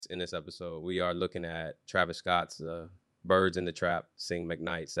In this episode, we are looking at Travis Scott's Birds in the Trap, Sing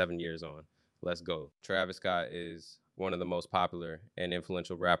McKnight, 7 years on. Let's go. Travis Scott is one of the most popular and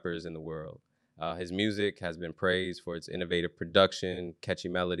influential rappers in the world. His music has been praised for its innovative production, catchy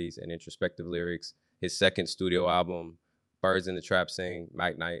melodies, and introspective lyrics. His second studio album, Birds in the Trap, Sing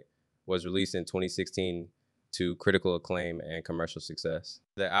McKnight, was released in 2016 to critical acclaim and commercial success.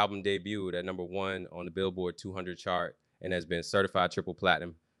 The album debuted at #1 on the Billboard 200 chart and has been certified triple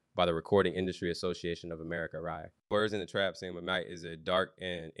platinum by the Recording Industry Association of America, RIAC. Birds in the Trap, Sing McKnight is a dark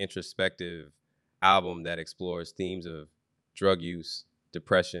and introspective album that explores themes of drug use,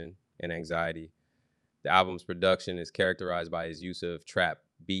 depression, and anxiety. The album's production is characterized by his use of trap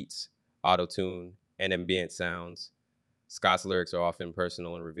beats, auto-tune, and ambient sounds. Scott's lyrics are often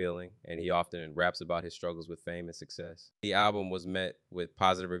personal and revealing, and he often raps about his struggles with fame and success. The album was met with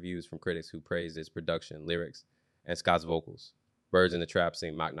positive reviews from critics who praised its production, lyrics, and Scott's vocals. Birds in the Trap,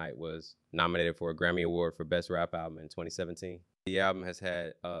 Sing McKnight was nominated for a Grammy Award for Best Rap Album in 2017. The album has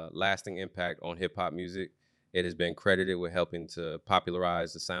had a lasting impact on hip-hop music. It has been credited with helping to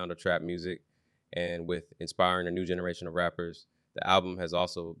popularize the sound of trap music and with inspiring a new generation of rappers. The album has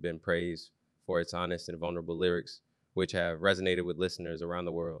also been praised for its honest and vulnerable lyrics, which have resonated with listeners around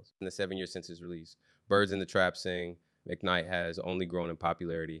the world. In the 7 years since its release, Birds in the Trap, Sing McKnight has only grown in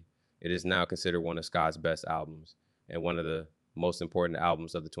popularity. It is now considered one of Scott's best albums and one of the most important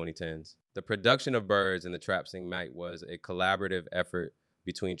albums of the 2010s. The production of Birds in the Trap, Sing McKnight was a collaborative effort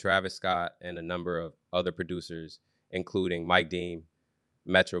between Travis Scott and a number of other producers, including Mike Dean,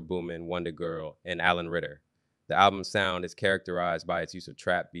 Metro Boomin, Wonder Girl, and Alan Ritter. The album's sound is characterized by its use of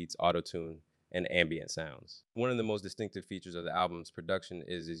trap beats, auto-tune, and ambient sounds. One of the most distinctive features of the album's production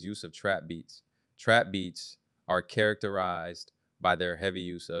is its use of trap beats. Trap beats are characterized by their heavy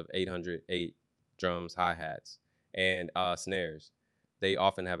use of 808 drums, hi-hats, and snares. They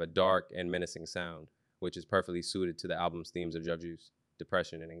often have a dark and menacing sound, which is perfectly suited to the album's themes of drug use,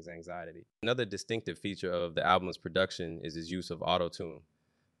 depression, and anxiety. Another distinctive feature of the album's production is its use of auto-tune.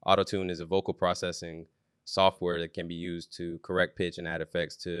 Auto-tune is a vocal processing software that can be used to correct pitch and add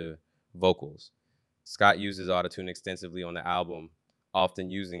effects to vocals. Scott uses autotune extensively on the album, often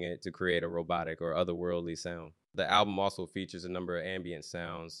using it to create a robotic or otherworldly sound. The album also features a number of ambient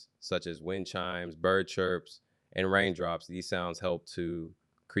sounds, such as wind chimes, bird chirps, and raindrops. These sounds help to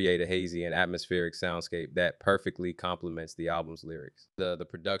create a hazy and atmospheric soundscape that perfectly complements the album's lyrics. The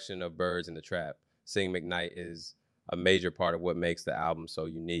production of Birds in the Trap, Sing McKnight, is a major part of what makes the album so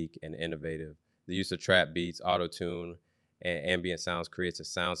unique and innovative. The use of trap beats, auto-tune, and ambient sounds creates a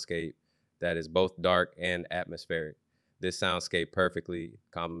soundscape that is both dark and atmospheric. This soundscape perfectly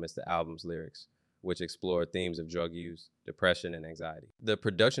complements the album's lyrics, which explore themes of drug use, depression, and anxiety. The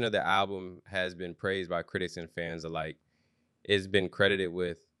production of the album has been praised by critics and fans alike. It's been credited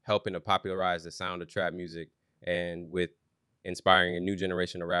with helping to popularize the sound of trap music and with inspiring a new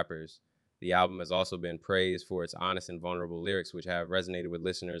generation of rappers. The album has also been praised for its honest and vulnerable lyrics, which have resonated with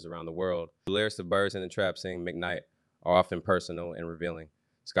listeners around the world. The lyrics of Birds in the Trap, Sing McKnight are often personal and revealing.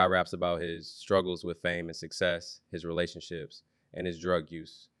 Scott raps about his struggles with fame and success, his relationships, and his drug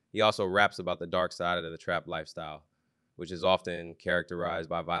use. He also raps about the dark side of the trap lifestyle, which is often characterized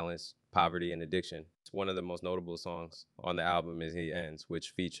by violence, poverty, and addiction. One of the most notable songs on the album is He Ends, which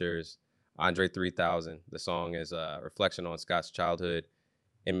features Andre 3000. The song is a reflection on Scott's childhood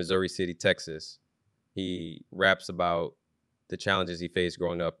in Missouri City, Texas. He raps about the challenges he faced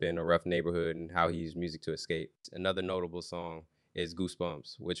growing up in a rough neighborhood and how he used music to escape. Another notable song is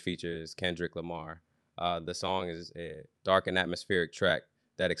Goosebumps, which features Kendrick Lamar. The song is a dark and atmospheric track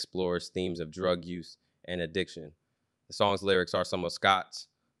that explores themes of drug use and addiction. The song's lyrics are some of Scott's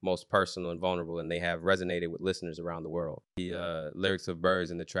most personal and vulnerable, and they have resonated with listeners around the world. The lyrics of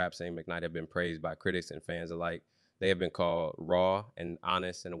Birds in the Trap, Sing McKnight have been praised by critics and fans alike. They have been called raw and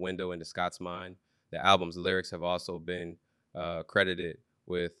honest and a window into Scott's mind. The album's lyrics have also been credited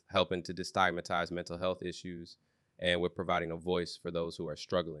with helping to destigmatize mental health issues and with providing a voice for those who are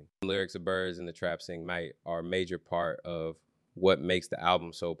struggling. The lyrics of Birds in the Trap, Sing McKnight are a major part of what makes the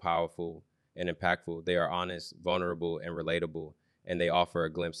album so powerful and impactful. They are honest, vulnerable, and relatable, and they offer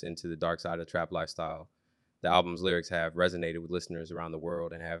a glimpse into the dark side of the trap lifestyle. The album's lyrics have resonated with listeners around the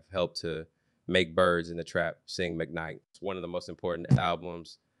world and have helped to make Birds in the Trap, Sing McKnight. It's one of the most important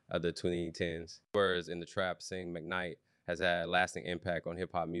albums of the 2010s. Birds in the Trap, Sing McKnight has had a lasting impact on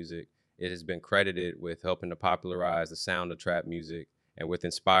hip-hop music. It has been credited with helping to popularize the sound of trap music and with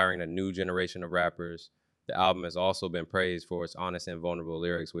inspiring a new generation of rappers. The album has also been praised for its honest and vulnerable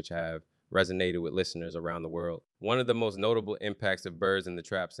lyrics, which have resonated with listeners around the world. One of the most notable impacts of Birds in the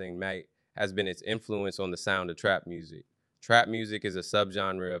Trap, Sing McKnight has been its influence on the sound of trap music. Trap music is a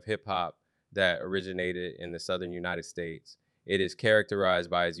subgenre of hip hop that originated in the southern United States. It is characterized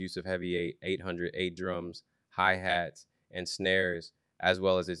by its use of heavy 808 drums, hi-hats, and snares, as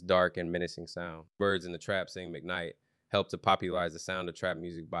well as its dark and menacing sound. Birds in the Trap Sing McKnight helped to popularize the sound of trap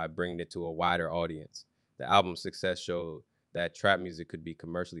music by bringing it to a wider audience. The album's success showed that trap music could be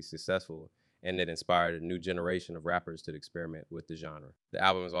commercially successful, and it inspired a new generation of rappers to experiment with the genre. The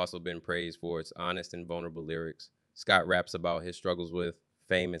album has also been praised for its honest and vulnerable lyrics. Scott raps about his struggles with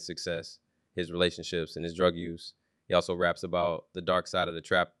fame and success, his relationships, and his drug use. He also raps about the dark side of the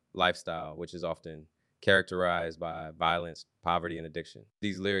trap lifestyle, which is often characterized by violence, poverty, and addiction.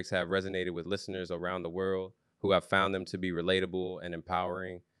 These lyrics have resonated with listeners around the world who have found them to be relatable and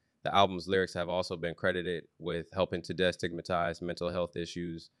empowering. The album's lyrics have also been credited with helping to destigmatize mental health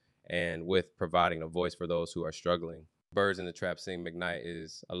issues and with providing a voice for those who are struggling. Birds in the Trap Sing McKnight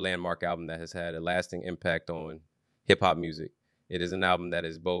is a landmark album that has had a lasting impact on hip hop music. It is an album that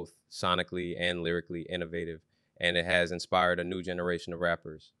is both sonically and lyrically innovative, and it has inspired a new generation of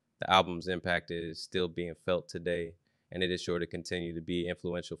rappers. The album's impact is still being felt today, and it is sure to continue to be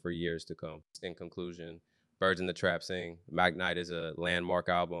influential for years to come. In conclusion, Birds in the Trap Sing McKnight is a landmark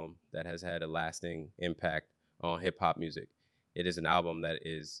album that has had a lasting impact on hip hop music. It is an album that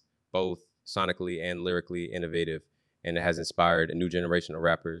is both sonically and lyrically innovative, and it has inspired a new generation of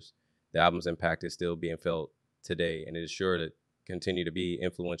rappers. The album's impact is still being felt today, and it is sure to continue to be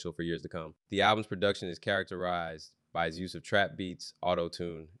influential for years to come. The album's production is characterized by its use of trap beats,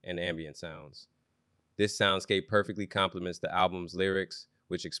 auto-tune, and ambient sounds. This soundscape perfectly complements the album's lyrics,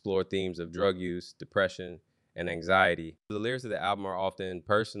 which explore themes of drug use, depression, and anxiety. The lyrics of the album are often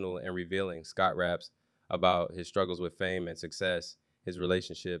personal and revealing. Scott raps about his struggles with fame and success, his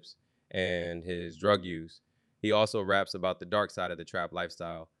relationships, and his drug use. He also raps about the dark side of the trap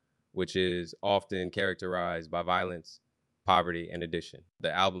lifestyle, which is often characterized by violence, poverty, and addiction.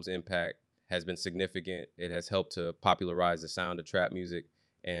 The album's impact has been significant. It has helped to popularize the sound of trap music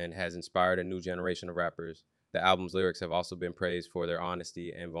and has inspired a new generation of rappers. The album's lyrics have also been praised for their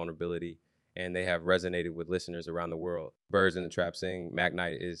honesty and vulnerability, and they have resonated with listeners around the world. Birds in the Trap Sing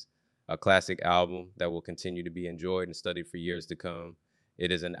McKnight is a classic album that will continue to be enjoyed and studied for years to come.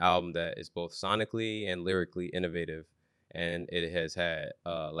 It is an album that is both sonically and lyrically innovative, and it has had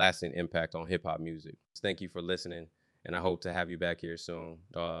a lasting impact on hip hop music. Thank you for listening, and I hope to have you back here soon.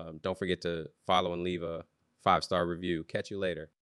 Don't forget to follow and leave a 5-star review. Catch you later.